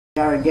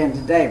Here again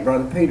today,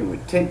 Brother Peter,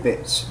 with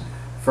tidbits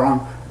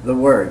from the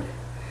Word.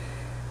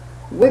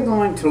 We're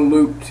going to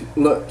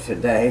look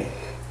today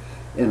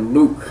in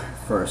Luke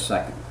for a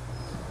second.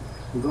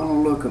 We're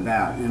going to look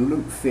about in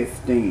Luke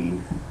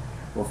 15.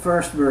 Well,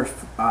 first verse,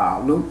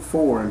 Luke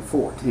 4 and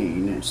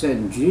 14. It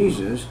said,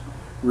 Jesus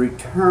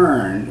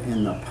returned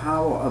in the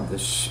power of the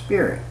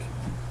Spirit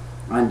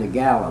unto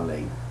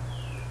Galilee,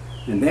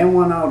 and then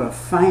went out a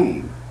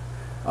fame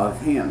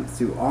of him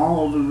through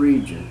all the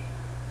region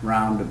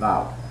round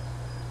about.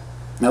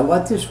 Now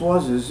what this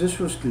was is this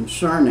was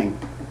concerning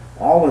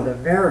all of the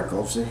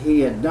miracles that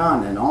he had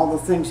done and all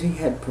the things he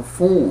had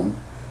performed.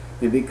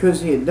 And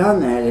because he had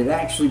done that, it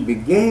actually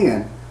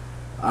began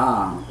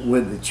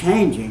with the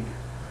changing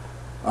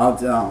of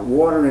the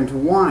water into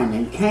wine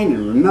in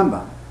Canaan.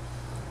 Remember,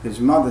 his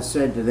mother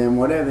said to them,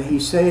 whatever he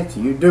saith to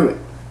you, do it.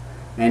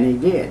 And he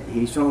did.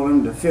 He told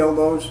them to fill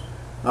those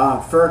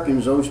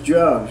firkins, those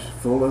jugs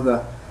full of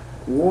the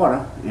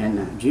water,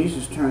 and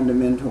Jesus turned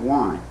them into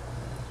wine.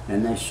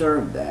 And they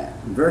served that.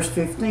 Verse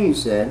 15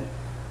 said,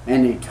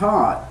 and he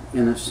taught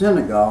in a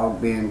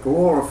synagogue, being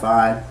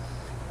glorified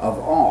of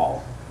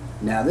all.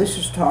 Now this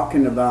is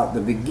talking about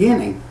the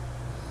beginning.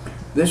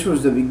 This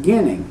was the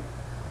beginning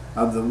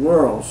of the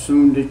world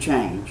soon to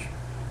change.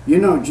 You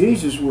know,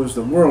 Jesus was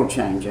the world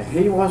changer.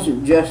 He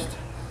wasn't just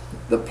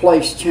the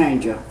place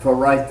changer for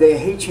right there.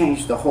 He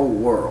changed the whole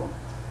world.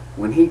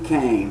 When he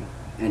came,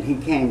 and he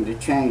came to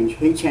change,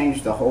 he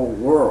changed the whole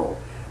world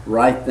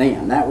right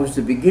then. That was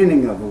the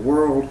beginning of a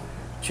world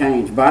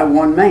change by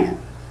one man,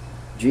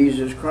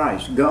 Jesus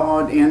Christ.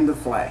 God in the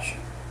flesh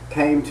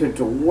came to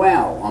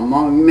dwell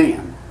among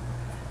men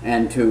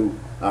and to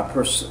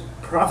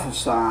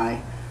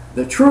prophesy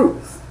the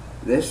truth.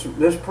 This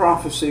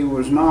prophecy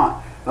was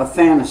not a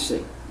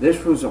fantasy.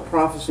 This was a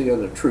prophecy of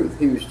the truth.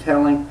 He was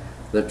telling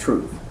the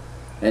truth.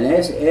 And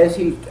as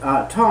he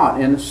taught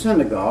in the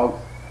synagogue,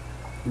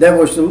 there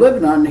was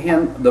delivered unto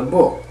him the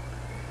book.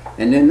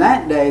 And in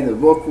that day the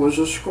book was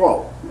a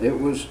scroll. It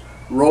was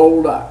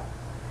rolled up.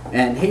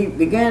 And he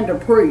began to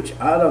preach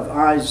out of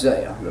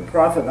Isaiah, the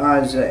prophet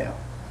Isaiah.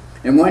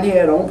 And when he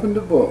had opened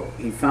the book,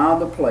 he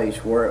found the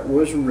place where it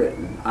was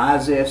written,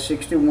 Isaiah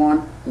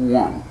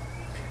 61:1.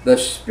 The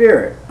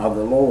Spirit of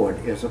the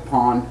Lord is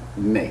upon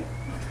me.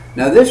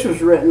 Now this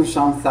was written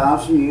some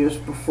 1,000 years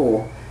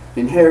before,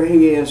 and here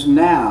he is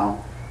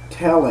now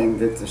telling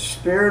that the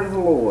Spirit of the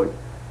Lord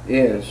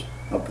is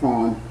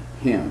upon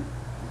him.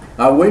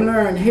 We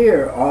learn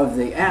here of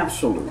the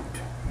absolute,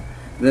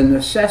 the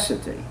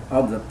necessity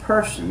of the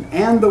person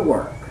and the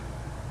work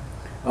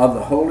of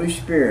the Holy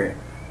Spirit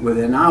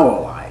within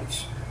our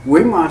lives.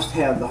 We must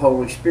have the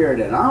Holy Spirit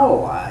in our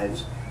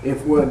lives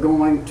if we're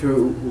going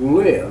to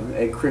live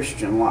a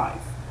Christian life.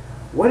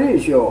 What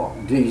is your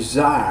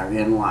desire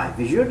in life?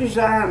 Is your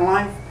desire in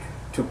life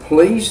to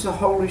please the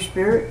Holy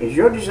Spirit? Is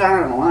your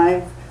desire in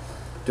life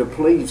to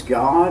please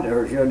God,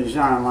 or is your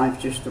desire in life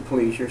just to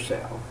please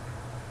yourself?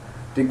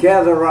 To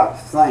gather up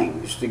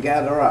things, to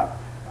gather up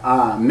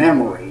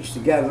memories, to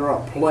gather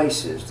up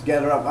places, to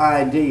gather up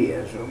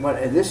ideas.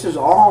 But this is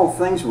all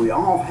things we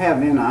all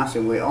have in us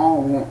and we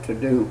all want to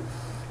do.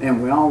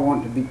 And we all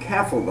want to be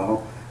careful,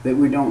 though, that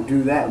we don't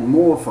do that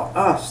more for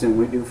us than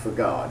we do for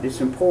God.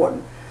 It's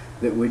important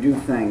that we do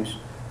things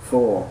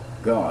for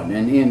God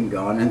and in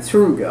God and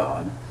through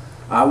God.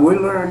 We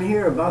learn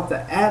here about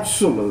the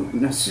absolute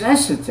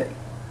necessity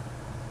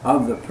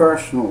of the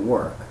personal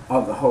work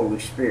of the Holy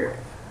Spirit.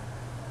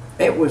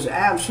 It was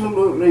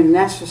absolutely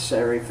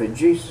necessary for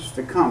Jesus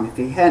to come. If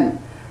he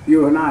hadn't,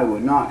 you and I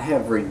would not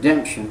have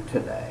redemption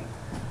today.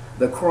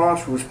 The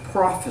cross was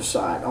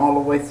prophesied all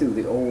the way through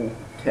the Old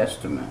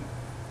Testament.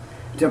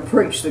 To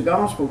preach the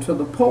gospel to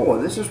the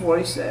poor. This is what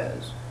he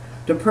says.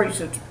 To preach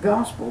the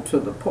gospel to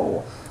the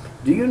poor.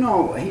 Do you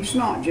know, he's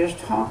not just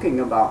talking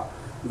about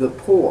the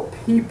poor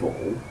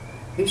people.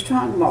 He's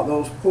talking about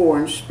those poor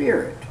in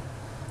spirit.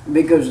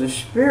 Because the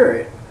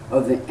spirit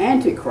of the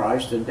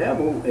Antichrist, the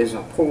devil, is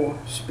a poor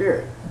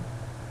spirit.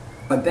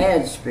 A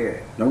bad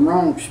spirit. The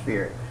wrong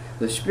spirit.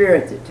 The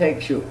spirit that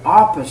takes you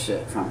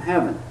opposite from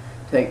heaven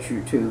takes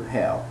you to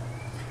hell.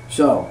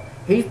 So,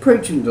 he's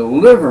preaching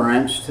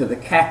deliverance to the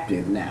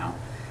captive now.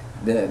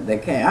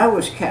 I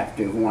was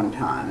captive one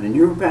time, and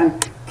you've been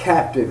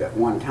captive at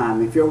one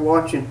time. If you're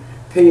watching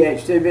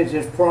PH Tidbits,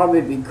 it's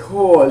probably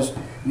because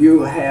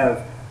you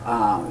have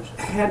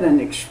had an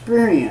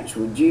experience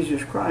with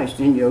Jesus Christ,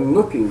 and you're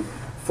looking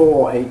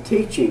for a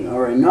teaching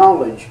or a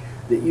knowledge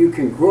that you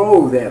can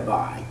grow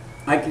thereby.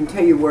 I can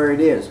tell you where it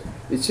is.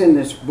 It's in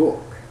this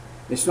book.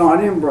 It's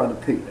not in Brother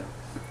Peter.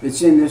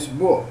 It's in this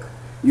book.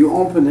 You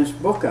open this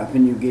book up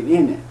and you get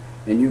in it,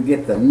 and you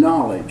get the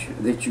knowledge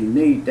that you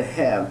need to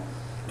have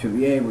to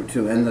be able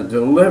to, and the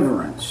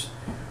deliverance.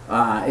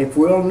 If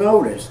we'll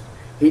notice,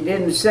 he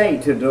didn't say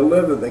to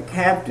deliver the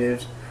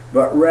captives,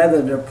 but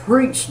rather to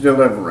preach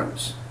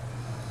deliverance.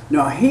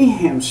 Now, he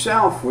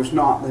himself was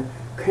not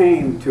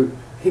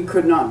he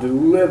could not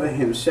deliver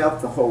himself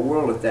the whole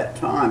world at that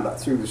time, but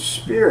through the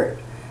Spirit,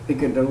 he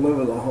could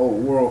deliver the whole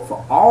world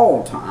for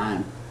all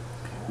time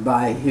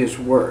by his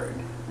word.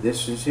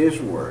 This is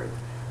his word.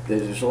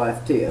 that is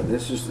left here.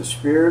 This is the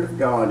Spirit of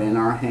God in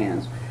our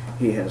hands.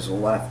 He has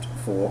left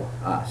for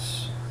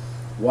us.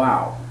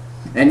 Wow.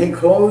 And he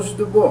closed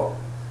the book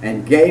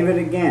and gave it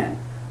again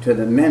to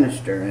the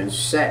minister and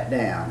sat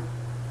down.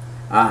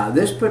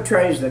 This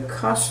portrays the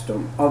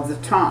custom of the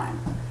time.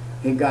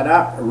 He got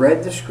up,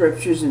 read the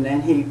scriptures, and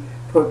then he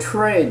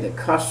portrayed the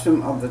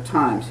custom of the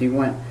times. He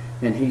went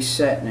and he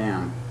sat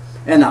down.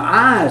 And the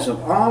eyes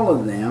of all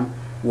of them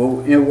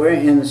were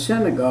in the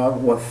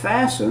synagogue were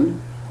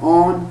fastened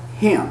on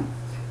him.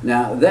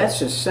 Now, that's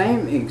the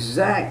same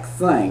exact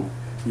thing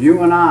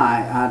you and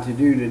I are to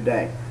do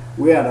today.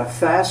 We are to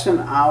fasten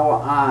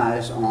our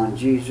eyes on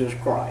Jesus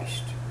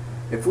Christ.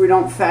 If we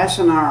don't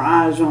fasten our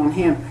eyes on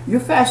him, you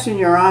fasten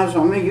your eyes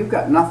on me, you've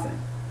got nothing.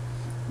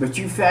 But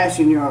you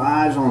fasten your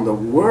eyes on the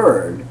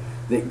word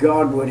that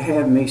God would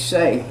have me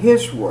say,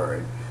 his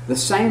word, the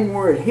same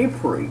word he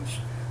preached,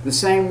 the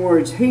same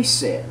words he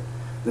said,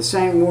 the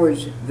same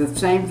words, the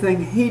same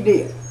thing he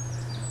did.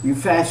 You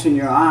fasten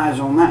your eyes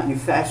on that, you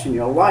fasten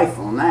your life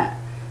on that,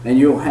 and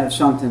you'll have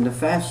something to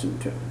fasten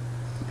to.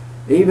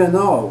 Even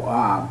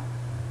though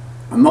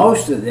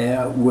most of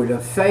them would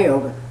have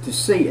failed to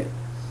see it.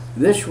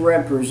 This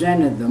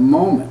represented the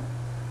moment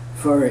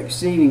for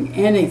exceeding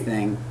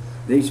anything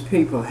these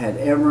people had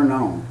ever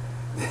known.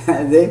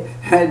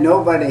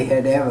 Nobody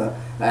had ever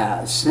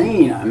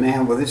seen a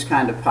man with this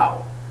kind of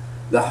power.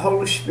 The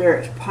Holy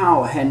Spirit's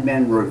power hadn't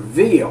been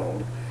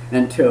revealed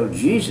until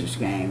Jesus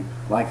came,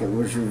 like it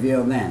was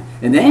revealed then.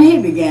 And then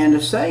he began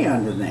to say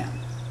unto them,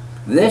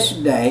 this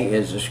day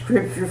is the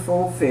scripture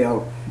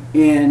fulfilled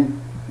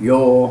in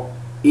your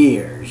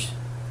ears.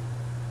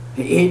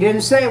 He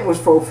didn't say it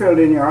was fulfilled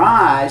in your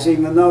eyes,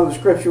 even though the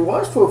scripture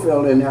was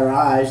fulfilled in their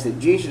eyes, that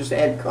Jesus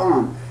had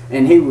come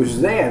and he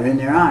was there in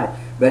their eyes.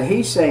 But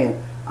he's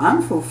saying,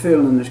 I'm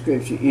fulfilling the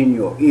scripture in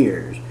your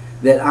ears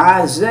that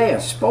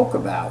Isaiah spoke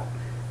about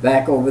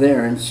back over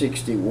there in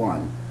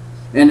 61.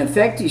 In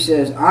effect, he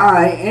says,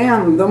 I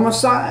am the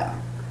Messiah.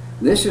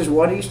 This is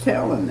what he's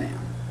telling them.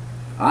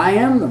 I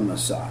am the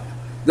Messiah,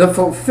 the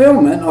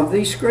fulfillment of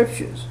these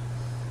scriptures.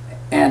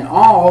 And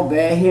all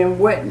bear him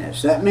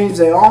witness. That means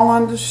they all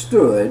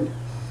understood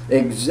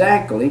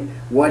exactly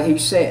what he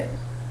said.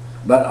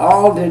 But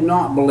all did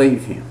not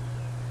believe him.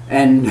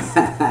 And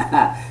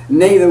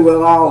neither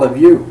will all of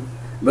you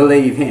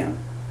believe him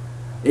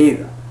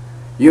either.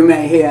 You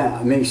may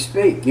hear me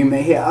speak. You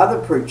may hear other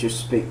preachers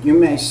speak. You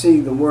may see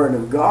the word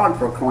of God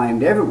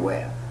proclaimed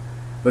everywhere.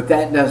 But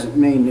that doesn't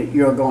mean that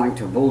you're going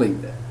to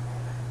believe it.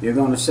 You're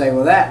going to say,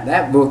 well,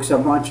 that book's a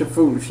bunch of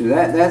foolishness.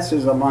 That's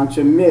just a bunch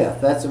of myth.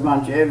 That's a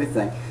bunch of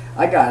everything.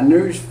 I got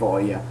news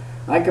for you.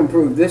 I can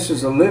prove this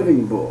is a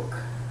living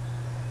book.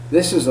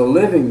 This is a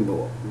living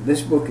book.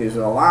 This book is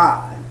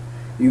alive.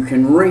 You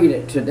can read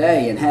it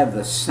today and have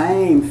the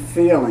same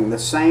feeling, the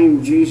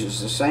same Jesus,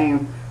 the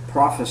same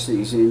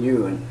prophecies in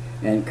you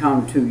and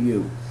come to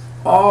you.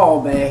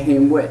 All bear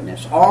him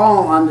witness.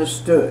 All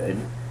understood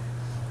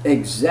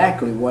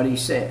exactly what he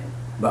said,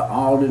 but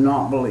all did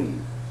not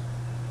believe.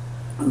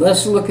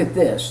 Let's look at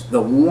this.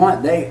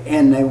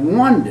 They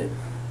wondered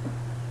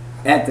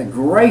at the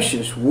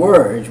gracious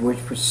words which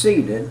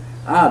proceeded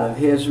out of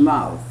his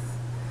mouth.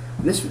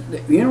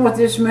 You know what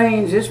this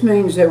means? This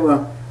means they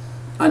were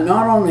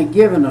not only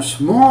given a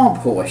small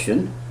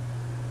portion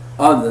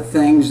of the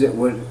things that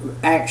were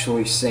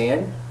actually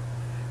said,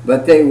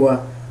 but they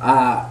were,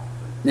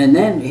 and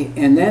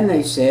then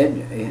they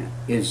said,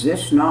 "Is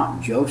this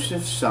not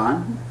Joseph's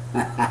son?"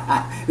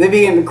 They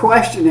began to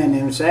question in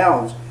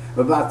themselves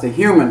about the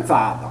human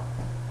father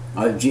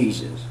of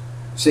Jesus.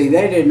 See,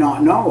 they did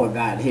not know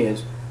about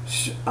his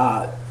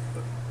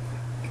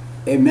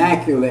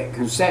immaculate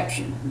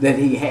conception that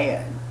he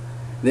had.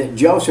 That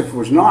Joseph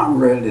was not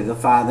really the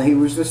father, he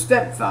was the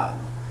stepfather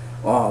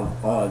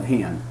of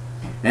him.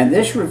 And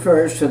this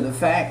refers to the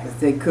fact that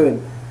they could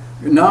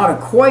not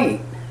equate,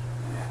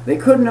 they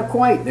couldn't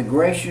equate the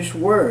gracious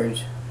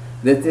words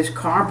that this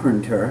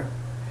carpenter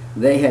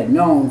they had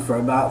known for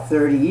about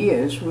 30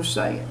 years was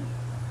saying.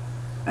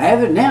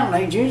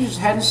 Evidently, Jesus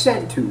hadn't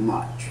said too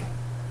much.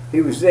 He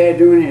was there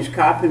doing his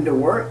carpenter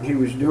work. He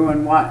was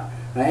doing what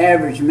an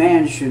average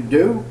man should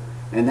do,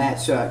 and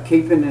that's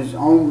keeping his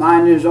own,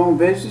 minding his own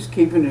business,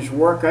 keeping his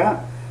work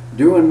up,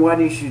 doing what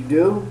he should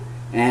do,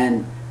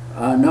 and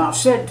not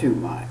said too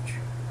much.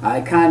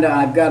 I've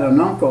got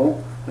an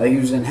uncle, he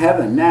was in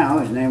heaven now,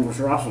 his name was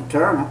Russell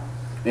Turner,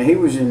 and he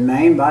was in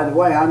Maine. By the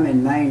way, I'm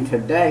in Maine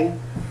today.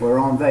 We're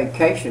on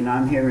vacation.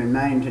 I'm here in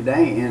Maine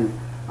today, and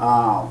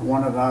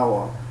one of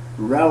our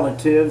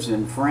relatives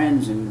and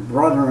friends and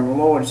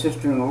brother-in-law and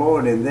sister-in-law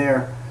in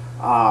their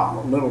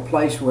little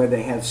place where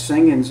they have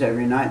singings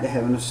every night. They're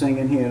having a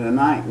singing here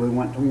tonight. We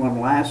went to one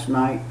last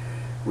night.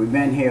 We've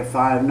been here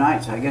 5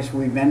 nights. I guess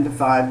we've been to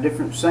 5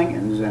 different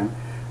singings, and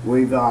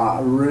we've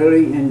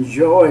really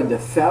enjoyed the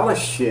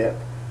fellowship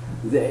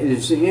that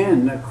is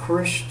in the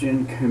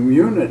Christian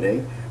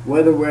community,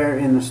 whether we're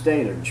in the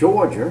state of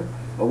Georgia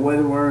or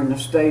whether we're in the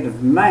state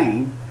of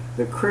Maine.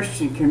 The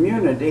Christian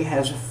community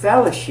has a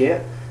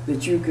fellowship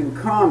that you can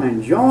come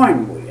and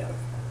join with.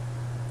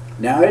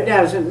 Now, it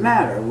doesn't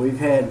matter. We've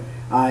had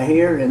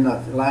here in the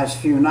last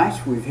few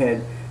nights, we've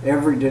had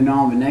every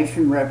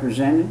denomination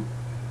represented,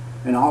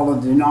 and all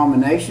the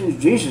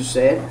denominations. Jesus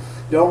said,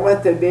 don't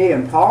let there be,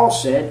 and Paul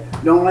said,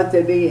 don't let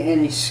there be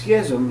any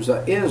schisms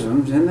or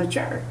isms in the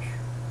church.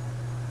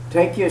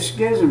 Take your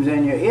schisms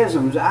and your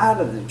isms out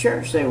of the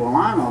church. Say, well,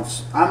 I'm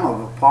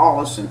of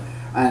Apollos, and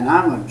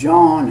I'm of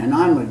John, and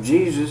I'm of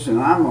Jesus,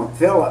 and I'm of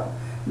Philip.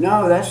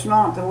 No, that's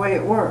not the way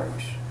it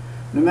works.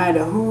 No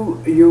matter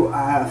who you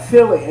are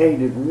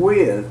affiliated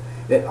with,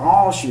 it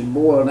all should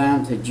boil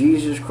down to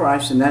Jesus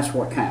Christ, and that's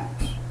what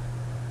counts.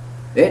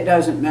 It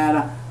doesn't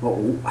matter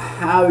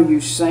how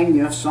you sing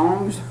your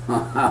songs,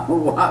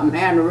 what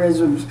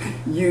mannerisms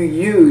you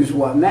use.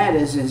 What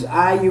matters is,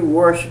 are you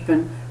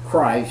worshiping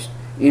Christ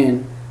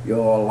in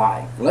your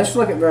life? Let's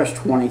look at verse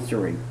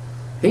 23.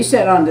 He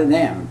said unto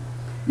them,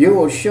 you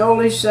will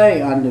surely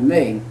say unto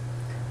me,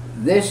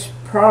 this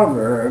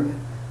proverb,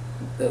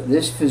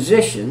 this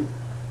physician,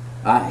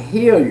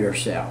 heal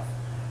yourself.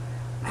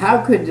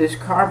 How could this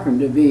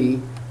carpenter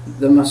be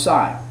the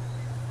Messiah?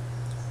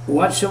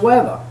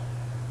 Whatsoever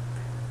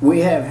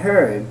we have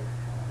heard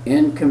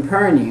in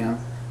Capernaum,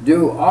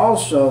 do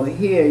also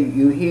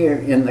you hear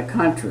in the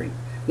country.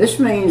 This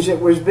means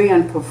it was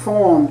being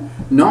performed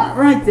not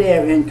right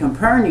there in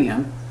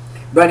Capernaum,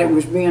 but it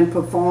was being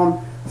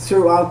performed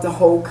throughout the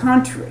whole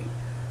country.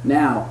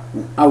 Now,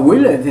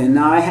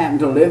 I happen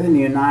to live in the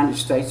United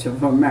States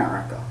of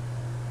America.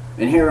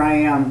 And here I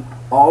am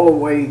all the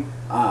way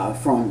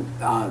from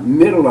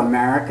middle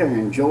America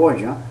in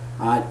Georgia,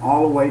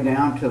 all the way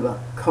down to the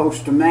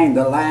coast of Maine,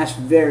 the last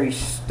very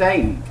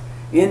state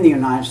in the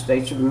United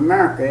States of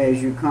America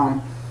as you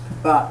come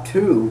up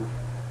to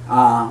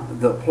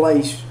the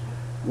place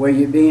where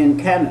you be in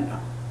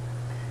Canada.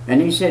 And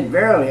he said,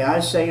 verily I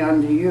say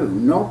unto you,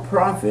 no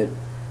prophet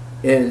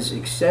is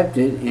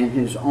accepted in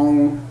his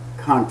own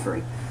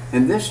country.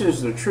 And this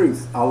is the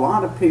truth. A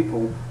lot of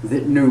people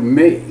that knew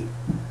me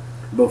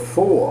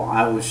before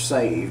I was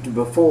saved,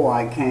 before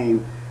I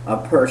came a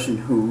person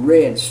who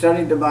read,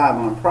 studied the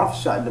Bible, and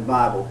prophesied the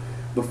Bible,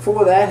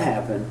 before that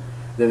happened,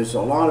 there was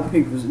a lot of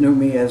people that knew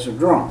me as a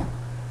drunk.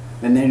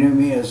 And they knew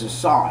me as a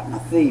sot and a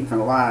thief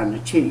and a liar and a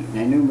cheat. And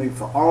they knew me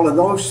for all of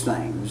those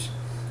things.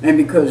 And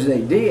because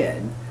they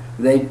did,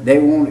 they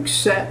won't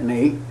accept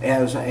me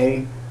as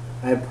a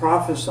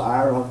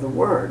prophesier of the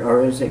Word,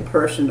 or as a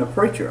person, a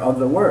preacher of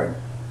the Word.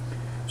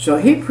 So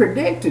he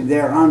predicted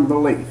their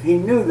unbelief. He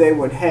knew they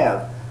would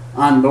have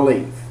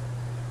unbelief.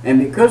 And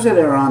because of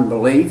their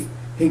unbelief,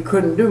 he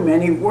couldn't do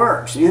many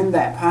works in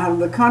that part of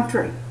the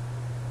country.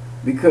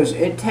 Because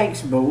it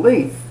takes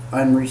belief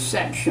and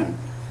reception.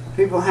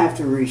 People have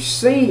to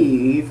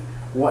receive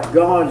what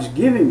God's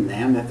giving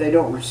them. If they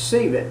don't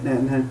receive it,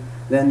 then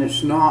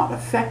it's not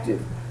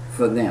effective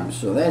for them.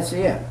 So that's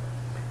it.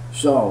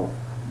 So,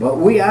 but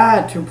we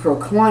are to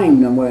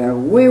proclaim them where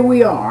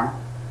we are.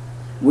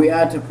 We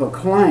are to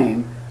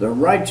proclaim the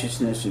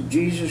righteousness of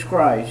Jesus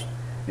Christ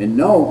in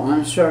no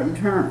uncertain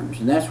terms.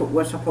 And that's what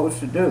we're supposed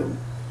to do.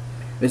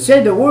 It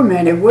said there were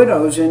many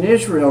widows in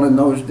Israel in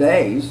those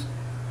days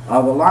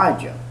of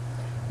Elijah,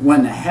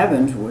 when the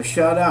heavens were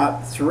shut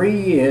up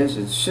 3 years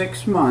and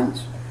 6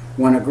 months,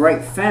 when a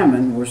great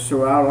famine was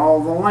throughout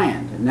all the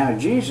land. And now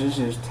Jesus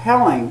is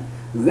telling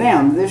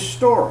them this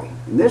story.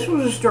 And this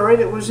was a story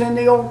that was in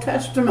the Old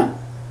Testament.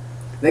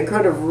 They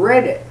could have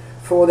read it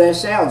for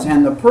themselves,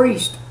 and the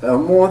priest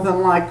more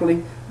than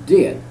likely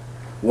did.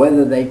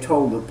 Whether they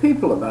told the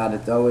people about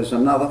it, though, is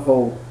another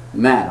whole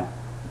matter.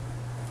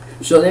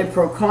 So they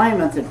proclaim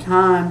at the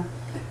time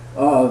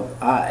of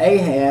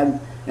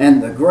Ahab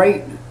and the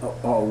great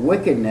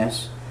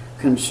wickedness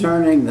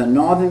concerning the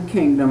northern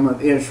kingdom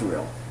of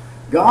Israel.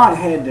 God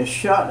had to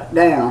shut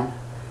down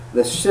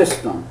the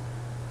system.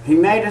 He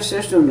made a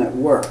system that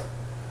worked.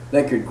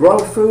 They could grow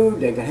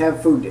food, they could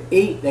have food to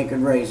eat, they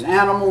could raise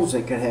animals,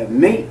 they could have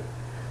meat,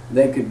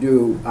 they could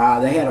do,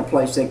 they had a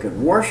place they could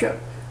worship,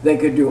 they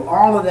could do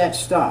all of that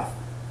stuff.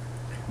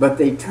 But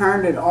they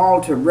turned it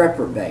all to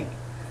reprobate.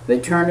 They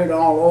turned it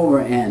all over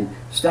and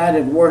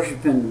started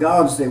worshiping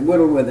gods they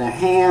whittled with their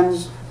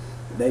hands.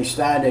 They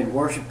started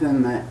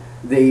worshiping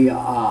the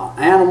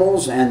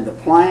animals and the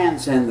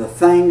plants and the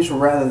things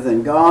rather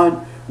than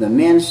God. The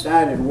men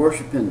started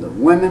worshiping the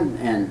women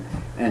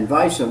and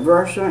vice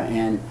versa,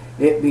 and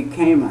it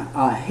became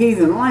a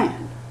heathen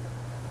land.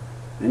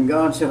 And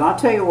God said, I'll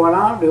tell you what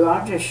I'll do.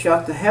 I'll just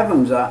shut the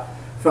heavens up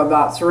for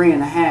about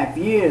 3.5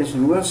 years,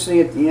 and we'll see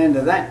at the end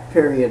of that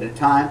period of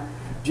time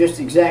just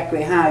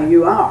exactly how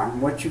you are,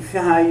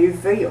 how you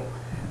feel.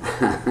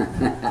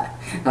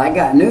 I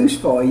got news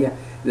for you.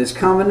 There's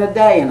coming a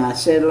day, and I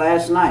said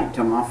last night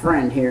to my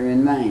friend here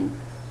in Maine,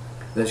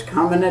 there's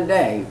coming a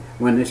day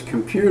when this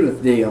computer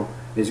deal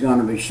is going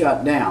to be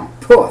shut down.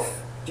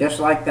 Poof! Just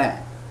like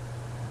that.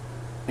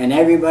 And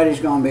everybody's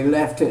going to be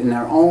left in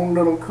their own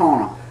little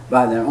corner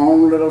by their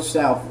own little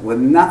self with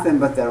nothing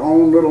but their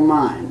own little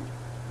mind.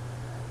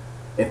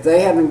 If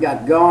they haven't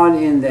got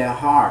God in their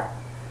heart,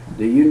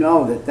 do you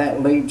know that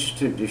that leads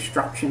to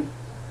destruction?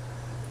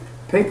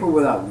 People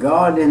without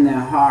God in their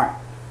heart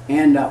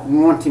end up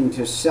wanting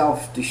to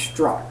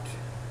self-destruct.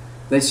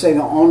 They say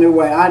the only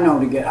way I know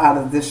to get out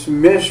of this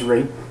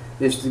misery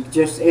is to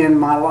just end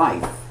my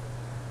life.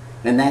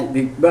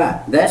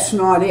 But that's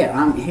not it.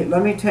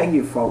 Let me tell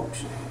you,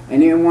 folks,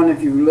 any one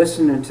of you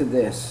listening to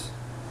this,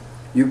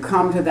 you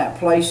come to that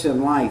place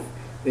in life,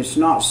 it's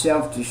not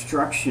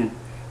self-destruction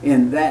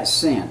in that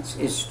sense.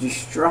 It's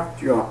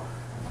destruct your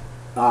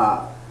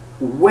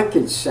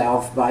wicked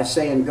self by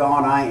saying,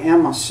 God, I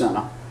am a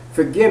sinner.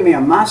 Forgive me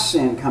of my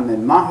sin, come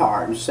in my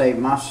heart and save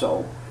my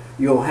soul.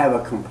 You'll have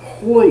a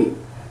complete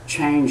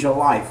change of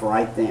life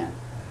right then.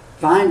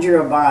 Find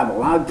your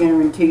Bible. I'll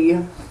guarantee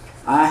you,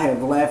 I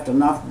have left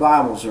enough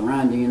Bibles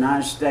around the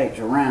United States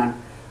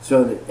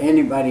so that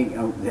anybody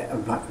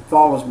that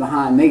follows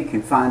behind me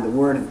can find the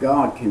Word of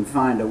God, can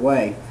find a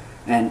way,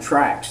 and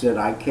tracts that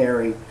I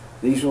carry.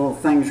 These little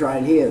things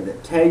right here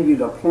that tell you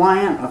the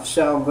plan of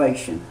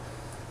salvation.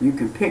 You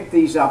can pick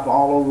these up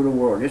all over the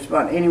world. Just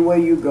about anywhere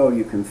you go,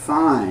 you can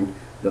find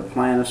the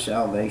plan of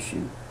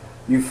salvation.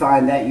 You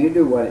find that, you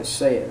do what it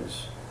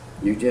says.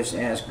 You just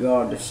ask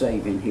God to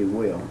save and He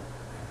will.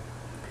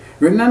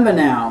 Remember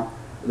now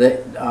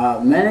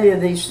that many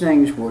of these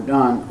things were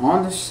done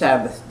on the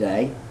Sabbath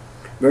day.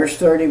 Verse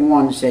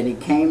 31 said He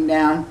came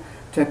down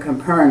to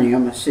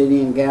Capernaum, a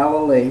city in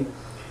Galilee.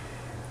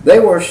 They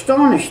were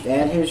astonished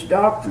at His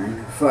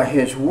doctrine, for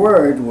His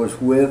word was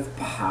with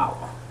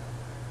power.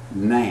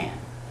 Man,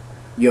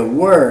 your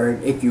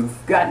word, if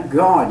you've got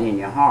God in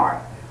your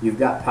heart, you've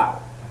got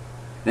power.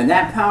 And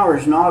that power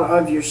is not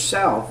of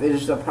yourself. It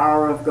is the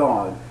power of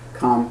God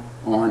come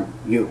on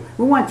you.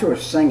 We went to a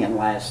singing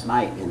last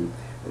night, and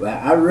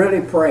I really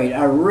prayed.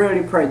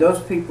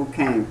 Those people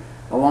came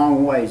a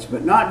long ways,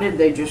 but not did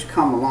they just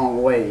come a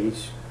long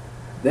ways.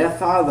 Their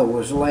father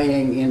was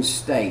laying in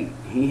state.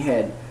 He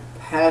had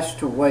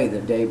passed away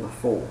the day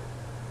before.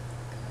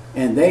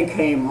 And they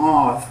came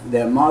off,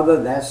 their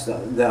mother, that's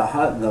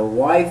the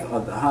wife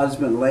of the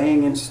husband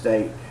laying in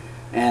state,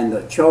 and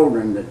the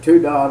children, the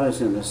two daughters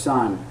and the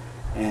son,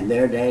 and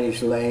their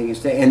daddy's laying in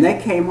state. And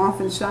they came off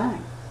and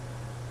sang.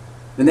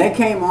 And they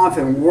came off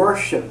and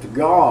worshiped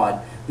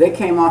God. They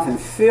came off and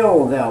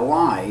filled their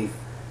life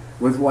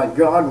with what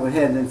God would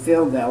have them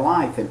fill their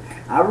life. And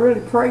I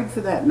really prayed for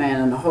that man,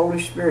 and the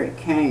Holy Spirit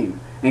came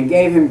and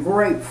gave him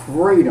great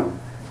freedom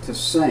to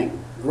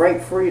sing,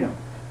 great freedom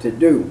to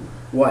do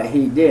what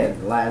he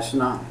did last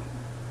night.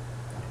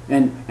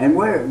 And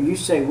where you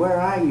say, where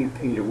are you,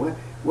 Peter?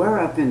 We're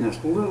up in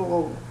this little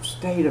old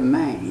state of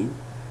Maine,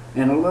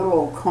 in a little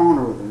old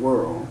corner of the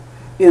world,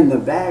 in the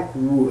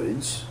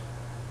backwoods,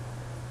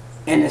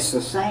 and it's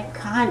the same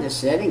kind of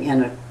setting.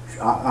 And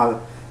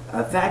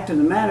a fact of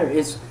the matter,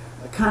 it's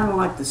kind of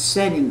like the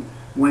setting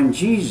when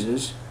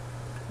Jesus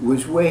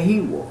was where He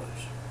was,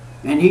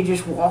 and He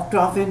just walked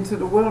off into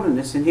the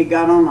wilderness, and He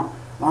got on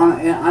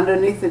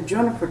underneath a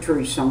juniper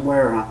tree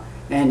somewhere,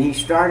 and He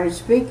started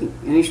speaking,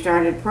 and He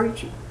started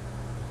preaching,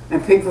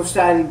 and people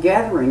started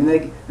gathering.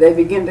 They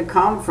began to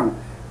come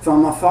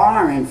from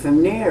afar and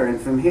from near and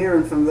from here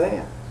and from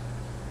there.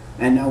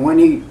 And when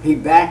he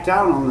backed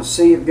out on the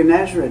Sea of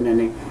Gennesaret,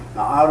 and he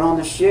out on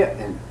the ship,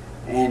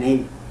 and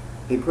he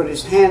put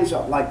his hands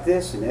up like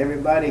this, and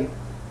everybody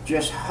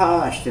just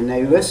hushed and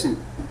they listened,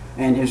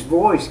 and His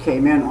voice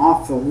came in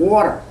off the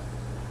water.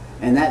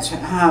 And that's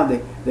how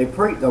they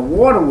preached. The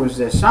water was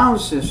their sound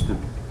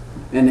system,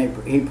 and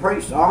He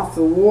preached off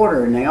the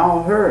water, and they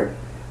all heard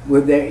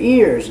with their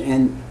ears,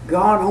 and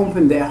God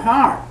opened their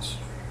hearts,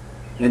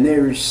 and they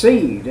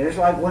received. It's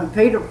like when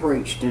Peter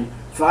preached, and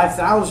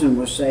 5,000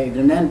 was saved,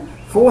 and then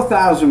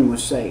 4,000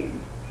 was saved.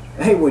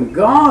 Hey, when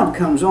God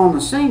comes on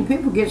the scene,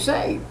 people get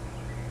saved.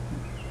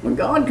 When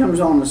God comes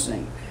on the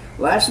scene.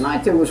 Last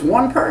night there was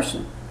one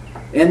person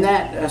in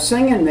that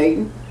singing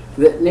meeting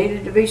that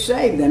needed to be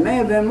saved. There may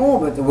have been more,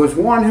 but there was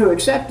one who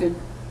accepted.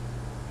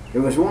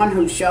 There was one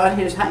who shot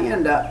his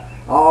hand up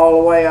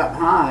all the way up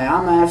high.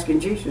 I'm asking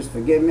Jesus,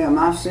 forgive me of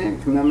my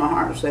sin, come in my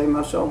heart and save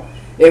my soul.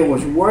 It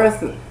was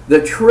worth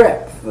the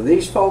trip for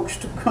these folks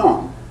to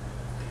come,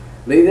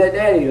 leave their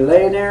daddy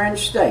laying there in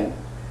state,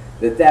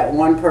 that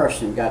one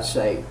person got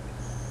saved.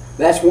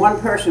 That's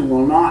one person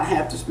will not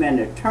have to spend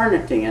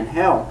eternity in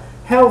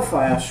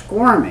hellfire,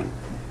 squirming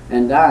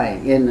and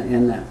dying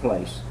in that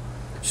place.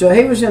 So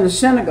he was in the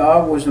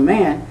synagogue, was a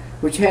man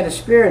which had a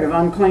spirit of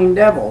unclean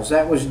devils.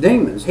 That was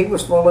demons. He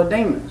was full of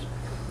demons.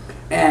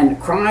 And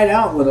cried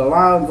out with a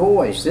loud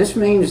voice. This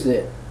means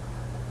that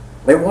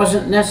it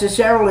wasn't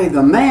necessarily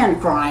the man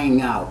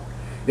crying out.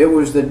 It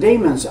was the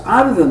demons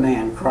out of the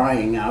man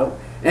crying out.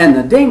 And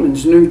the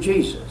demons knew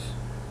Jesus.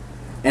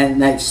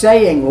 And they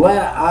saying,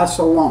 let us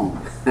alone.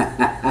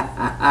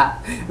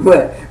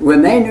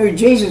 When they knew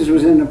Jesus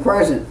was in the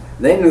presence,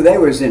 they knew they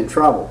was in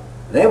trouble.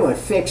 They were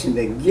fixing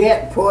to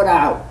get put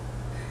out.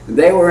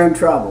 They were in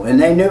trouble, and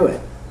they knew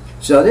it.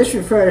 So this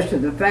refers to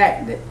the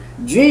fact that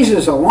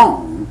Jesus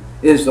alone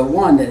is the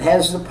one that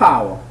has the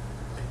power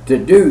to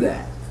do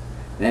that.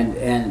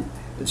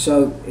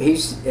 So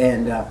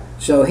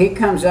he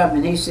comes up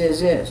and he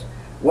says this,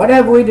 what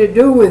have we to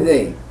do with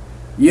thee,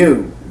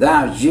 you,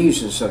 thou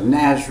Jesus of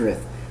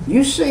Nazareth?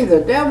 You see,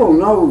 the devil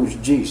knows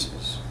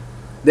Jesus.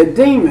 The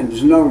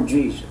demons know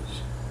Jesus.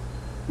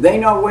 They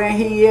know where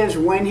he is,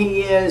 when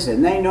he is,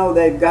 and they know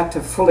they've got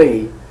to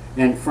flee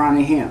in front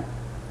of him.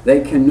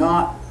 They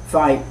cannot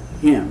fight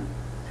him.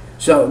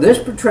 So this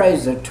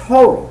portrays the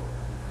total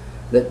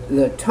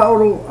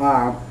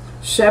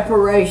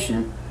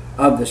separation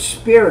of the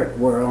spirit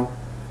world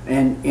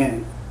and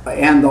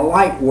the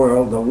light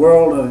world, the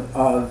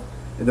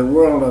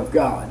world of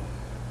God.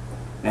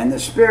 And the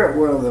spirit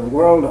world, the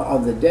world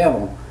of the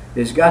devil,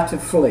 has got to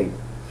flee.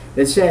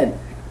 It said,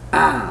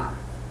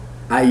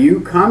 are you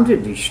come to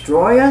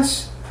destroy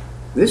us?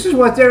 This is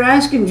what they're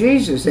asking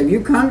Jesus. Have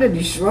you come to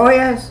destroy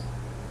us?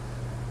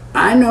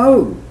 I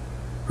know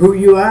who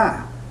you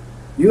are.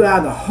 You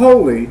are the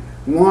Holy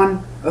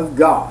One of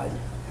God.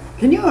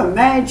 Can you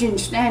imagine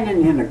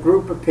standing in a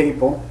group of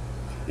people,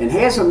 and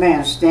here's a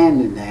man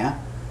standing there,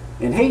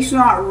 and he's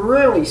not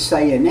really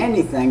saying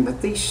anything,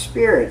 but these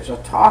spirits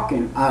are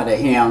talking out of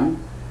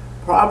him,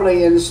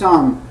 probably in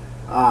some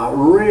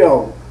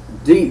real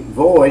deep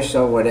voice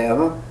or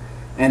whatever,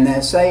 and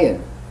they're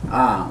saying,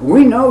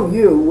 we know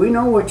you, we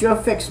know what you're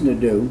fixing to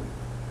do.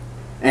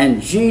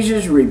 And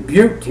Jesus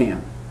rebuked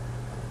him,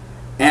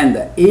 and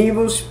the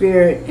evil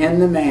spirit in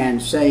the man,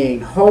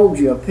 saying, hold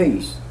your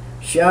peace,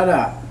 shut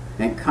up,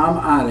 and come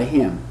out of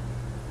him.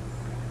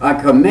 A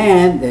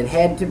command that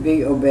had to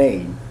be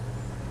obeyed.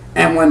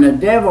 And when the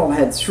devil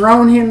had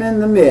thrown him in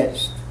the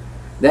midst,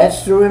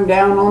 that threw him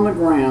down on the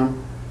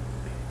ground,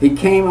 he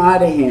came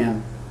out of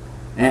him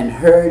and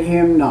heard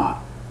him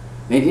not.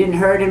 He didn't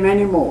hurt him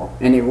anymore,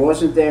 and he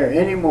wasn't there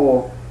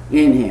anymore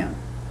in him.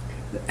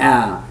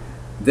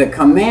 The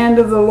command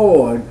of the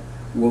Lord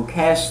will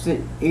cast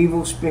the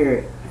evil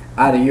spirit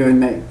out of you and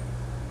me.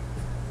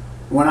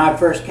 When I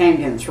first came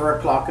to him 3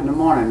 o'clock in the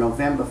morning,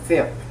 November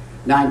 5th,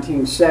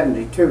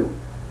 1972,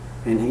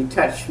 and he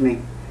touched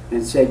me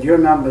and said, your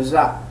number's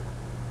up.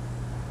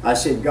 I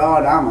said,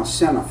 God, I'm a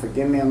sinner.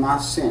 Forgive me of my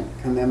sin.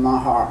 Come in my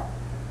heart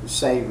and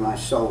save my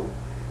soul.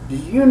 Do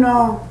you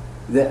know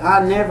that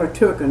I never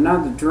took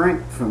another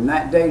drink from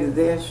that day to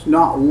this?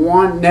 Not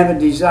one, never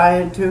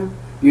desired to.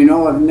 You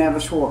know, I've never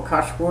swore a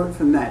cuss word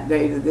from that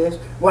day to this.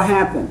 What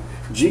happened?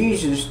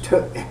 Jesus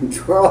took and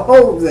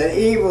drove the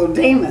evil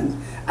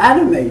demons out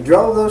of me,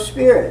 drove those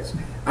spirits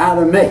out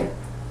of me.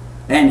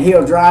 And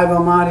he'll drive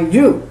them out of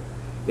you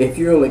if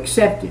you'll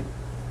accept him.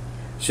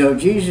 So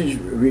Jesus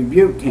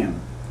rebuked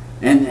him.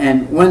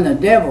 And when the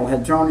devil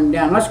had thrown him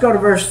down, let's go to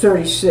verse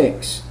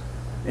 36.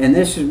 And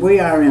this is, we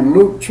are in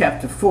Luke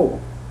chapter 4.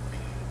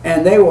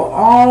 And they were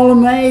all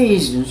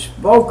amazed and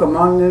spoke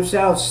among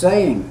themselves,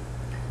 saying,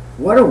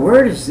 what a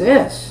word is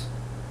this?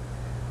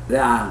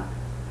 The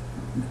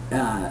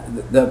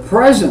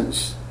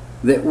presence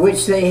that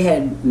which they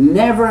had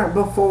never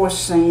before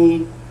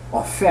seen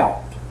or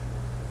felt.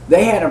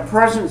 They had a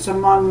presence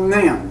among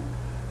them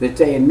that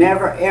they had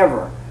never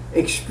ever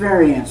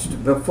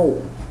experienced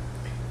before.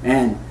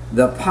 And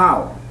the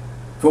power,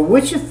 for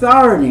which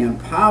authority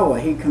and power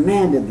he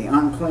commanded the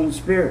unclean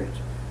spirits,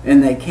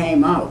 and they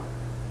came out.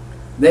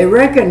 They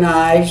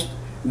recognized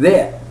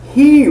that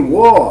he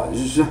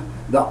was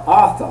the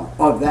author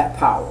of that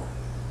power.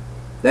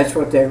 That's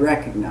what they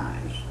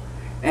recognized.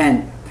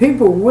 And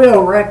people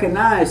will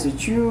recognize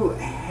that you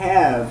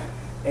have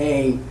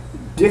a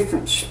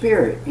different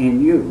spirit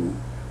in you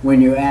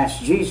when you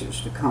ask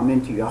Jesus to come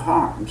into your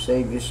heart and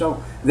save your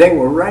soul. They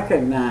will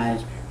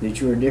recognize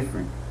that you're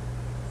different.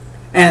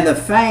 And the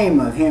fame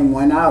of him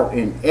went out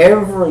in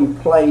every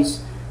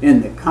place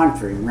in the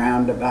country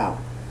round about.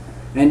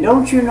 And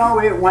don't you know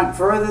it went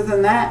further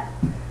than that?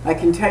 I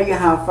can tell you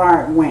how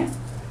far it went.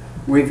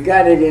 We've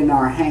got it in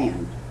our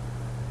hand.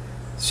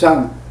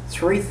 Some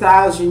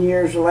 3,000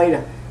 years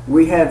later,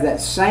 we have that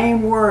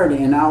same word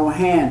in our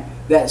hand.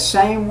 That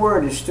same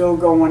word is still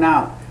going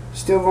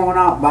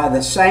out by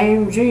the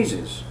same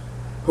Jesus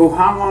who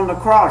hung on the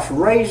cross,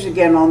 raised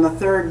again on the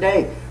third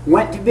day,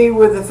 went to be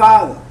with the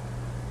Father.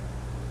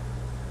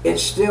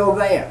 It's still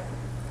there.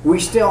 We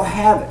still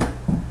have it.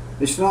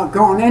 It's not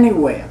going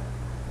anywhere.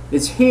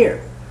 It's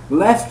here,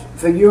 left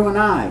for you and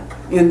I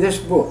in this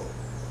book.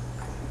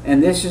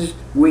 And this is,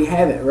 we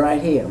have it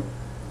right here.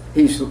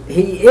 He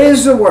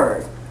is the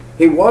Word.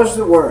 He was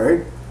the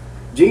Word.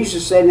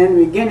 Jesus said in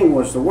the beginning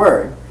was the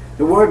Word.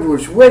 The Word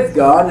was with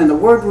God, and the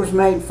Word was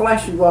made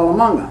flesh and dwelt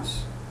among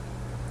us.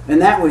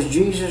 And that was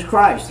Jesus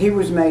Christ. He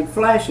was made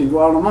flesh and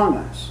dwelt among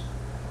us.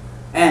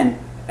 And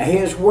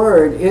his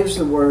Word is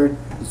the Word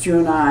that you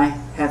and I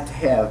have to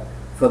have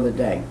for the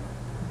day.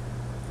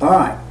 All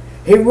right.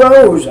 He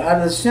rose out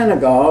of the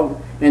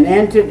synagogue and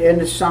entered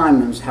into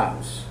Simon's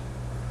house.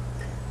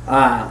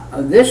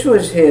 This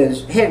was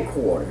his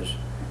headquarters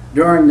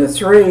during the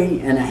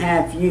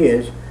 3.5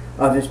 years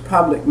of his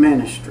public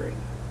ministry.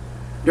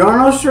 During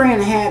those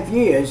 3.5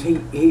 years,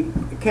 he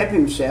kept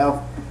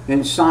himself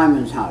in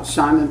Simon's house,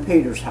 Simon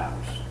Peter's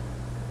house.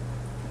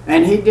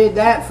 And he did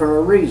that for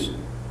a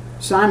reason.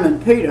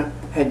 Simon Peter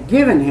had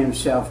given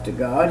himself to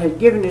God, had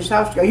given his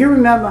house to God. You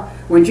remember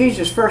when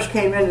Jesus first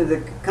came into the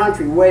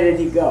country, where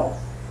did he go?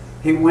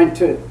 He went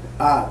to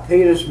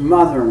Peter's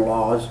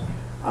mother-in-law's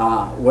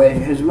where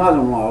his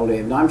mother-in-law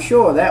lived. I'm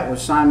sure that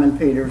was Simon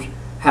Peter's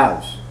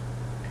house.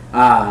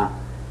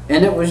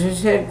 And it was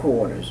his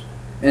headquarters.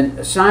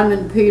 And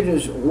Simon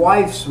Peter's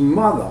wife's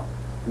mother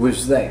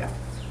was there.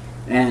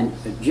 And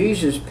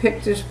Jesus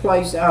picked this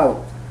place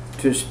out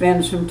to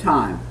spend some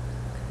time.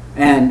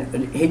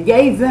 And he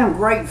gave them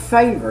great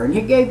favor, and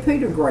he gave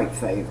Peter great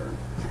favor.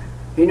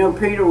 You know,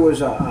 Peter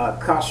was a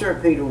cusser.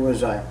 Peter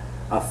was a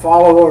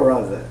follower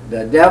of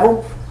the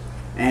devil.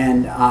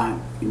 And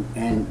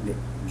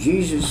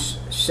Jesus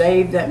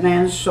saved that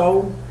man's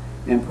soul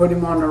and put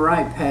him on the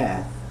right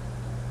path.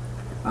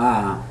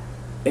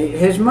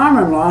 His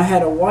mother-in-law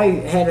had a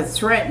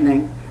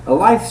life-threatening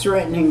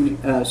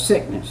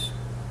sickness,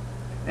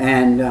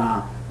 and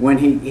when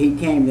he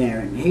came there,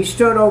 and he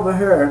stood over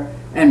her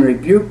and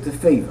rebuked the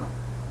fever,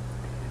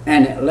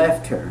 and it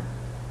left her,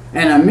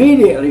 and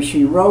immediately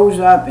she rose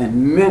up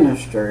and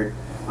ministered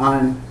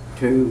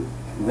unto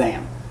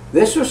them.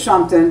 This was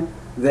something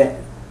that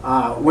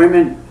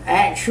women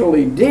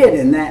actually did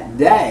in that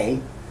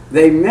day.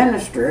 They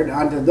ministered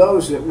unto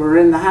those that were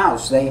in the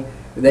house.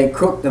 They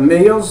cooked the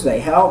meals, they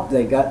helped,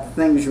 they got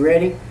things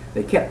ready,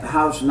 they kept the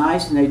house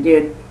nice, and they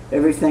did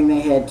everything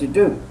they had to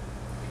do.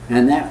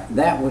 And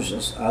that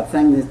was a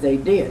thing that they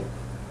did.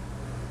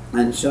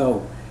 And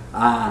so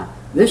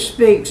this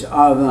speaks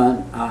of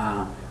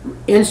an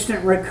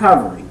instant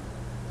recovery.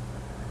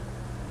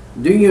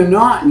 Do you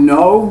not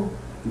know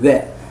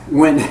that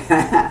when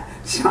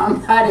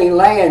somebody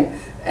laying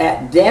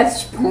at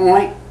death's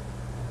point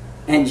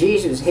and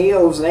Jesus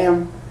heals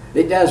them,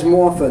 it does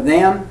more for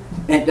them,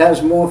 it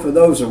does more for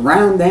those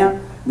around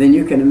them than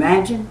you can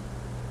imagine?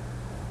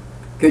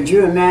 Could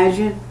you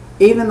imagine?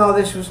 Even though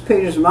this was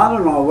Peter's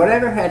mother-in-law,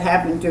 whatever had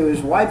happened to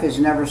his wife is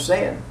never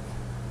said.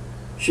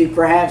 She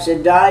perhaps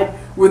had died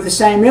with the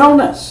same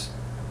illness.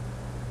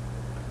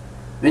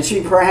 And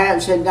she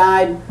perhaps had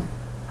died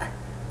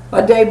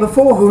a day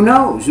before. Who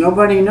knows?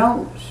 Nobody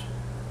knows.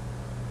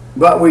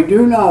 But we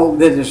do know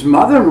that his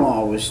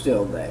mother-in-law was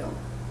still there.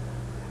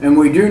 And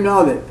we do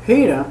know that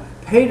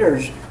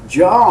Peter's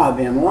job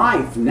in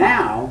life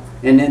now,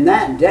 and in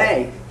that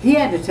day, he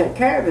had to take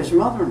care of his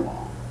mother-in-law.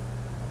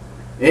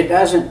 It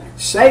doesn't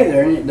say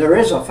there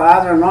is a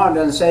father-in-law. It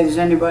doesn't say there's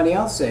anybody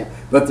else there.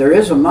 But there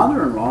is a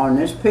mother-in-law, and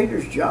it's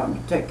Peter's job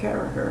to take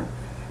care of her.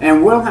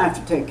 And we'll have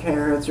to take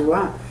care of her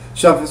throughout.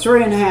 So for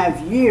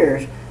 3.5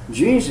 years,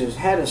 Jesus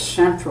had a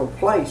central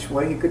place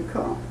where he could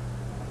come.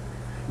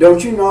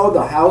 Don't you know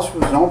the house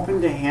was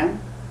open to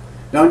him?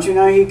 Don't you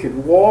know he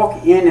could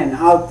walk in and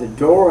out the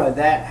door of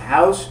that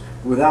house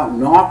without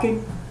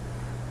knocking?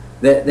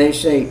 That they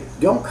say,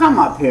 don't come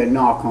up here and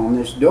knock on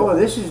this door.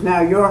 This is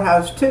now your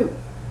house too.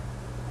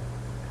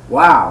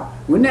 Wow,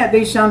 wouldn't that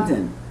be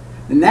something?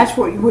 And that's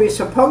what we're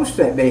supposed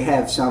to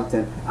have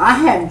something. I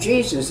have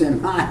Jesus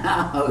in my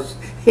house.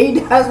 He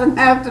doesn't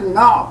have to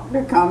knock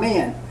to come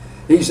in.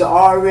 He's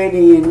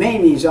already in me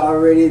and he's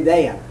already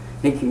there.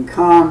 He can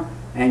come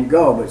and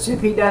go. But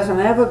if he doesn't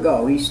ever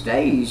go, he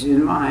stays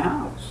in my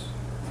house.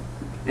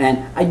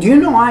 And I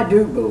do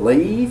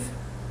believe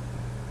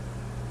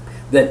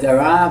that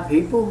there are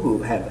people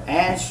who have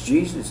asked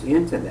Jesus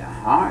into their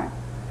heart,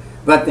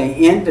 but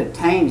they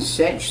entertain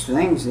such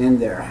things in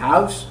their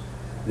house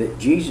that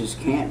Jesus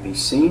can't be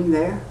seen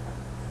there,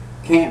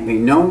 can't be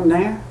known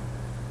there.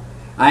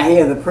 I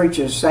hear the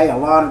preachers say a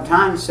lot of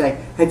times,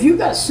 have you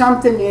got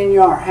something in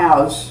your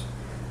house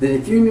that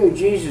if you knew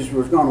Jesus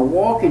was going to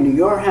walk into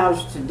your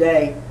house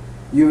today,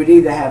 you would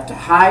either have to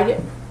hide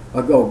it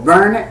or go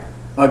burn it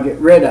or get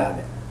rid of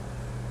it?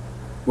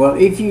 Well,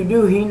 if you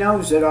do, he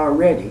knows it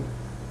already.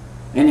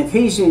 And if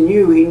he's in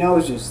you, he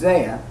knows it's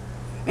there.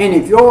 And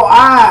if your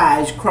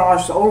eyes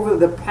cross over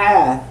the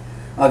path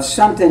of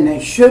something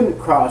that shouldn't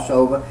cross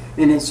over,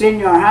 and it's in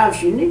your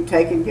house, you need to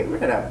take it and get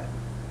rid of it.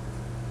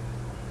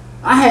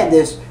 I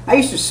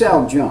used to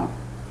sell junk.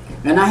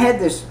 And I had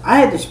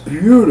this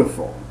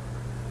beautiful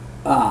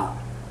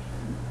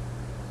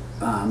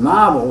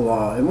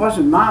marble. It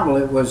wasn't marble,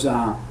 it was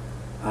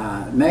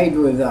made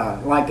with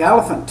like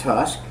elephant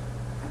tusk,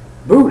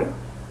 Buddha.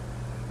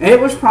 And it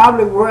was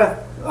probably worth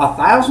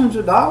thousands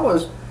of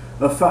dollars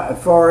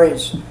for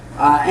its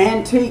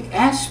antique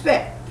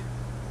aspect.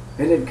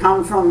 It had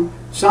come from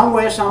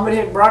somewhere, somebody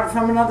had brought it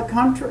from another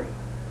country.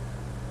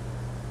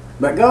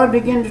 But God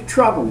began to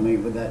trouble me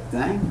with that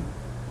thing.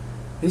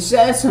 He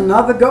said, it's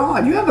another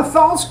God. You have a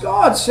false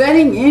God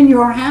sitting in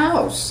your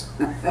house.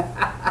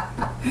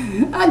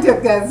 I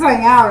took that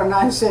thing out and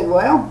I said,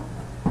 well,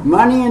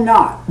 money or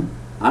not,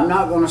 I'm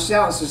not going to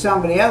sell it so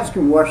somebody else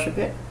can worship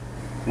it.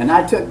 And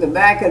I took the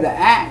back of the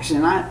axe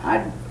and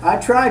I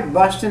tried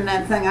busting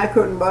that thing. I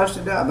couldn't bust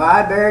it up.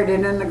 I buried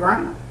it in the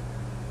ground.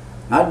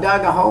 I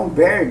dug a hole and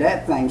buried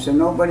that thing so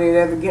nobody would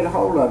ever get a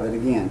hold of it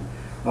again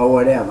or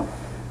whatever.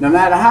 No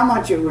matter how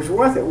much it was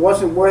worth, it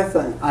wasn't worth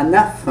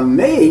enough for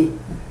me,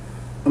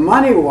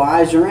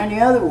 money-wise or any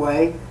other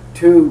way,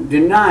 to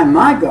deny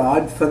my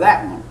God for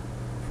that one.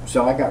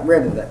 So I got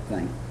rid of that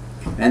thing.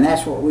 And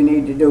that's what we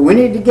need to do. We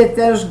need to get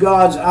those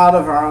gods out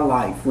of our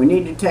life. We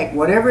need to take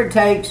whatever it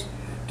takes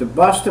to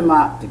bust them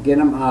out, to get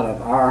them out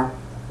of our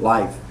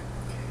life.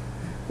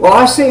 Well,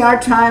 I see our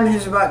time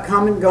has about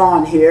come and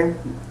gone here,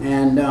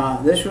 and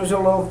this was a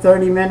little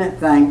 30-minute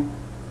thing.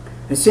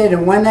 It said,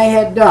 and when they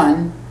had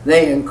done,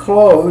 they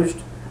enclosed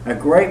a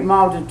great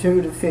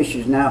multitude of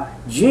fishes. Now,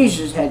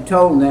 Jesus had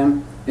told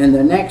them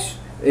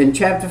in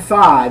chapter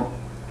 5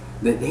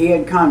 that he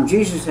had come.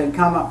 Jesus had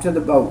come up to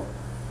the boat.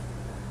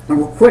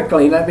 And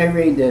quickly, let me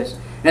read this.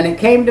 And it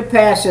came to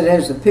pass that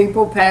as the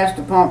people pressed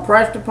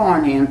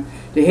upon him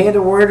to hear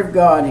the word of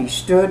God, he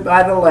stood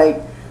by the lake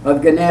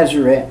of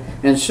Gennesaret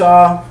and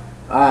saw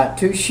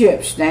 2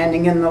 ships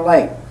standing in the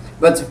lake.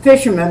 But the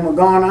fishermen were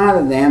gone out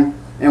of them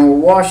and were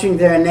washing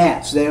their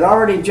nets. They had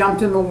already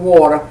jumped in the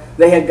water.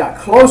 They had got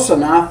close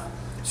enough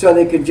so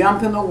they could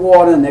jump in the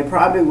water, and they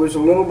probably was a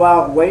little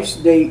about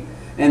waist deep,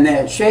 and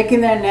they're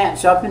shaking their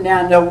nets up and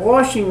down. They're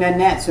washing their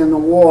nets in the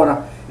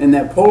water, and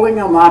they're pulling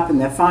them up,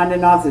 and they're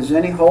finding out if there's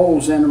any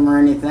holes in them or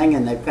anything,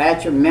 and they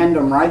patch them, mend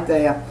them right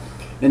there,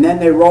 and then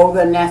they roll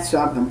their nets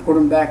up and put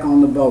them back on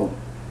the boat.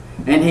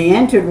 And he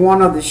entered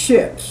one of the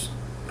ships,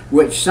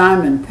 which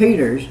Simon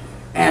Peter's,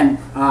 and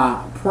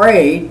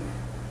prayed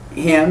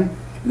him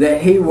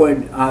that he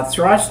would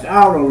thrust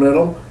out a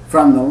little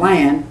from the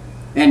land,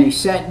 and he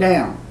sat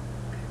down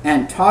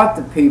and taught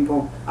the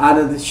people out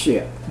of the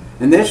ship.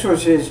 And this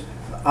was his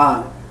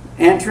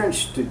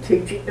entrance to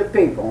teaching the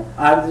people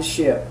out of the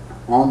ship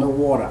on the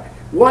water.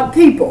 What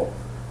people?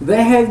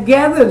 They had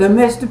gathered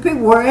amidst the people.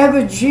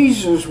 Wherever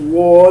Jesus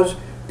was,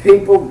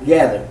 people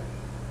gathered.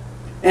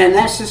 And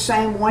that's the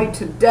same way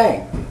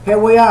today. Here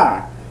we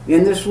are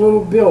in this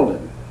little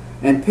building,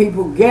 and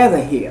people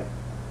gather here.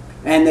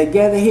 And they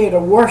gather here to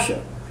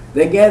worship.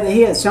 They gather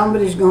here.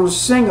 Somebody's going to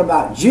sing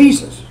about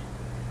Jesus.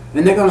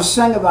 And they're going to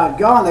sing about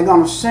God. They're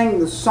going to sing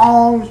the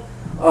songs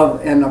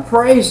and the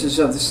praises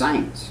of the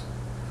saints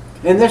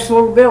in this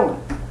little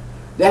building.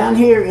 Down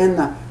here in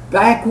the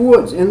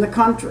backwoods, in the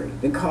country,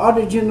 the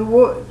cottage in the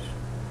woods.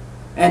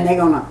 And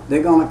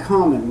they're gonna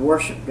come and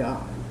worship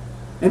God.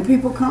 And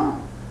people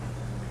come.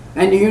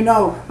 And you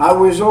know, I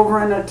was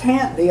over in a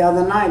tent the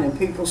other night and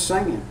people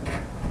singing.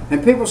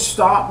 And people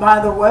stop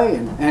by the way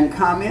and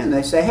come in.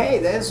 They say, hey,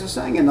 there's a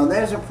singing, or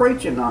there's a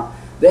preaching, or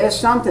there's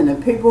something.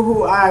 And people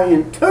who are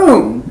in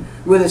tune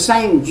with the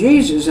same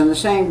Jesus and the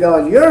same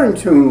God you're in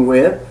tune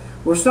with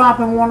will stop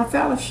and want a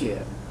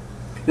fellowship.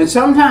 And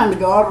sometimes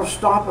God will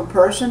stop a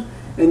person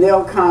and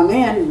they'll come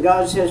in, and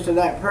God says to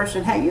that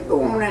person, hey, you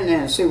go on in there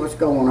and see what's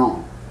going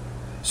on.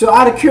 So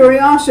out of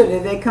curiosity,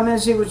 they come in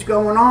and see what's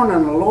going on,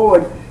 and the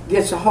Lord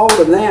gets a hold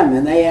of them,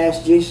 and they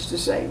ask Jesus to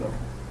save them.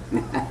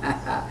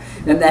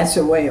 And that's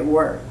the way it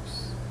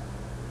works.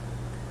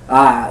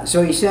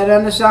 So he said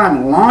unto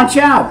Simon, launch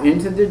out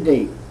into the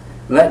deep,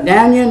 let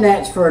down your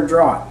nets for a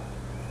draught.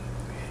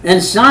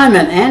 And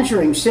Simon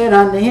answering said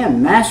unto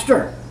him,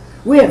 Master,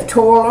 we have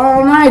toiled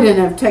all night and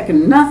have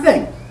taken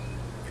nothing.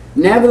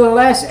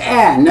 Nevertheless,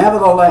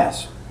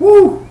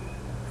 whoo!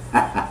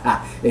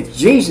 If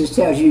Jesus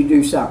tells you to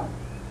do something,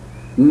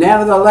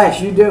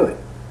 nevertheless, you do it.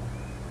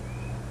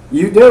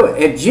 You do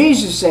it. If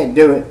Jesus said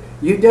do it,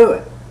 you do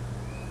it.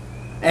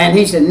 And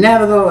he said,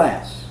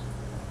 nevertheless,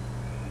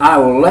 I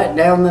will let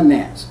down the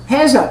nets.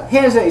 Here's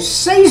a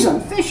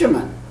seasoned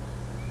fisherman.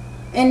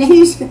 And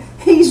he's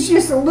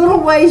just a little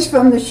ways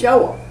from the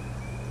shore.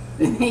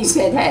 And he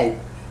said, hey,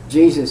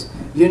 Jesus,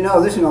 you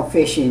know there's no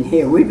fish in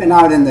here. We've been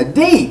out in the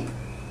deep.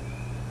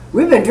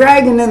 We've been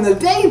dragging in the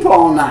deep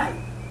all night.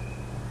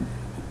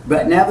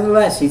 But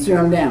nevertheless, he threw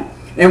them down.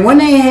 And when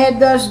they had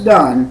thus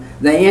done,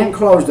 they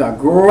enclosed a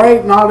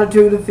great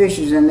multitude of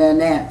fishes in their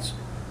nets,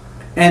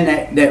 and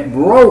that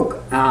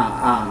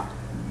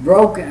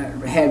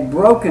had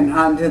broken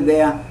unto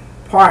their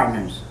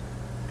partners,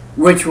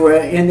 which were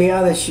in the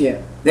other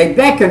ship. They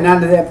beckoned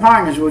unto their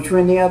partners, which were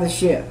in the other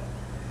ship,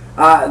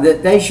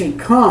 that they should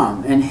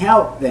come and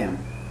help them.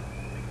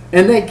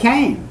 And they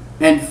came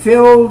and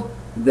filled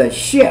the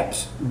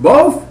ships,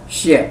 both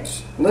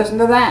ships. Listen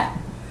to that.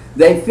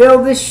 They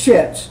filled the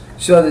ships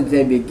so that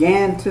they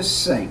began to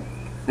sink.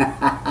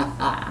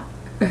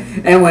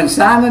 And when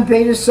Simon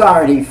Peter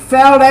saw it, he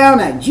fell down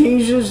at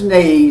Jesus'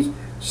 knees,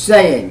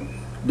 saying,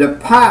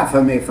 Depart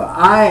from me, for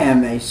I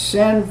am a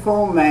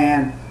sinful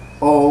man,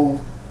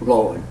 O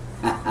Lord.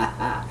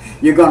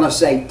 You're going to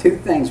say two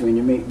things when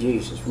you meet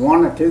Jesus.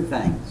 One or two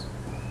things.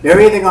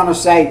 You're either going to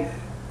say,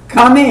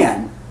 come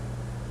in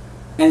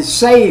and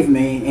save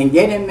me and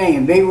get in me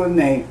and be with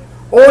me,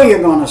 or you're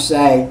going to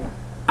say,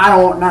 I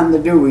don't want nothing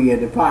to do with you.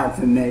 Depart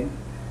from me.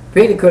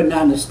 Peter couldn't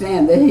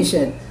understand that. He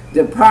said,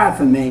 depart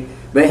from me.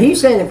 But he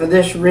said it for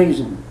this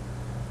reason.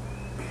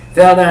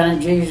 Fell down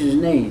at Jesus'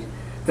 knees.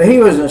 For he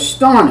was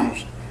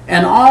astonished,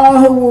 and all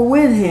who were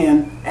with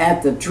him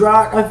at the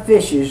draught of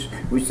fishes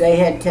which they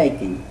had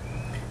taken.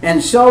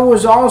 And so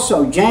was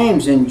also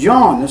James and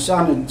John, the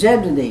son of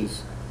Zebedee,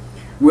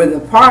 with the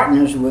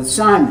partners with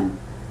Simon.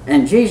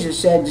 And Jesus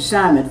said to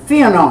Simon,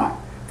 Fear not,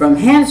 from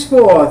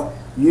henceforth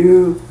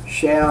you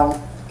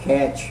shall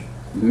catch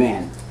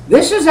men.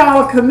 This is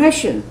our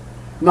commission,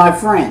 my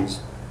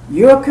friends.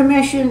 Your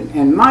commission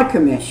and my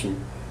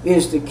commission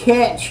is to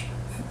catch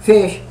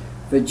fish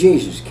for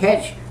Jesus.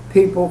 Catch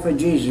people for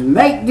Jesus.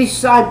 Make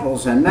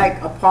disciples and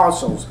make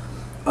apostles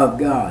of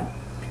God.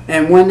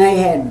 And when they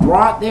had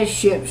brought their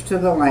ships to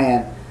the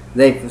land,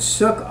 they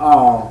forsook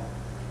all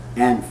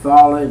and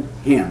followed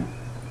him.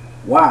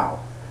 Wow.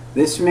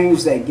 This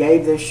means they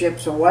gave their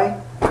ships away.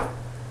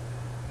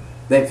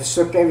 They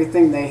forsook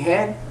everything they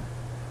had.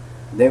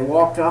 They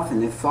walked off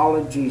and they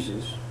followed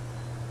Jesus.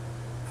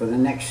 For the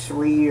next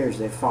 3 years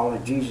they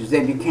followed Jesus.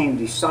 They became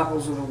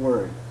disciples of the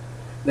Word.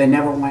 They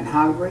never went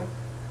hungry.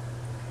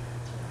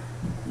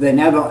 They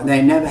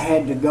never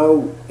had to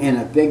go, in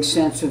a big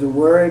sense of the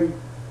word,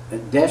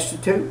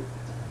 destitute,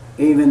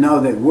 even though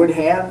they would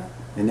have,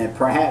 and there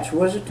perhaps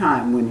was a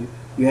time when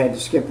you had to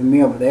skip a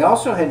meal, but they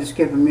also had to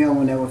skip a meal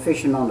when they were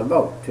fishing on the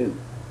boat too.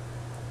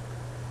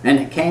 And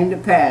it came to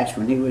pass,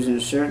 when he was in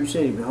a certain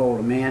city, behold,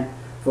 a man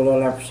full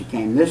of leprosy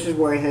came. This is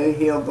where he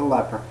healed the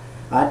leper.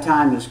 Our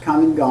time is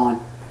come and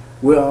gone.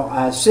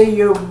 We'll see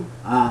you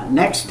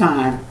next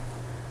time.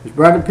 It's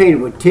Brother Peter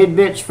with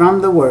tidbits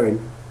from the Word,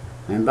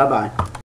 and bye-bye.